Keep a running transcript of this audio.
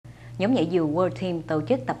nhóm nhảy dù World Team tổ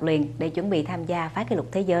chức tập luyện để chuẩn bị tham gia phá kỷ lục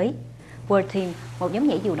thế giới. World Team, một nhóm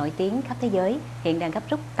nhảy dù nổi tiếng khắp thế giới, hiện đang gấp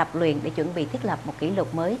rút tập luyện để chuẩn bị thiết lập một kỷ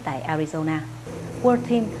lục mới tại Arizona. World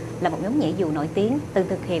Team là một nhóm nhảy dù nổi tiếng từng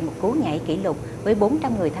thực hiện một cú nhảy kỷ lục với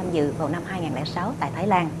 400 người tham dự vào năm 2006 tại Thái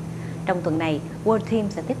Lan. Trong tuần này, World Team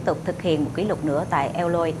sẽ tiếp tục thực hiện một kỷ lục nữa tại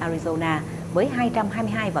Eloy, Arizona với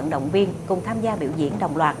 222 vận động viên cùng tham gia biểu diễn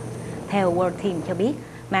đồng loạt. Theo World Team cho biết,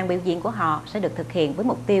 màn biểu diễn của họ sẽ được thực hiện với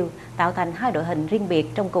mục tiêu tạo thành hai đội hình riêng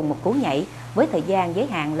biệt trong cùng một cú nhảy với thời gian giới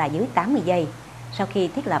hạn là dưới 80 giây. Sau khi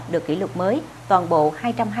thiết lập được kỷ lục mới, toàn bộ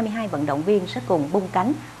 222 vận động viên sẽ cùng bung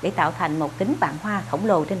cánh để tạo thành một kính vạn hoa khổng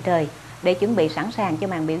lồ trên trời. Để chuẩn bị sẵn sàng cho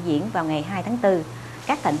màn biểu diễn vào ngày 2 tháng 4,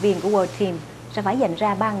 các thành viên của World Team sẽ phải dành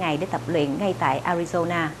ra 3 ngày để tập luyện ngay tại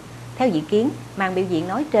Arizona. Theo dự kiến, màn biểu diễn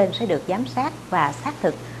nói trên sẽ được giám sát và xác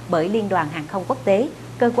thực bởi Liên đoàn Hàng không Quốc tế,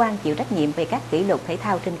 cơ quan chịu trách nhiệm về các kỷ lục thể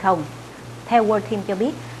thao trên không. Theo World Team cho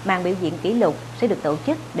biết, màn biểu diễn kỷ lục sẽ được tổ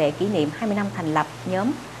chức để kỷ niệm 20 năm thành lập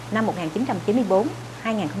nhóm năm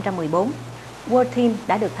 1994-2014. World Team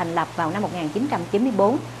đã được thành lập vào năm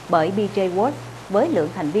 1994 bởi BJ Watts với lượng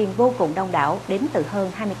thành viên vô cùng đông đảo đến từ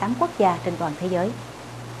hơn 28 quốc gia trên toàn thế giới.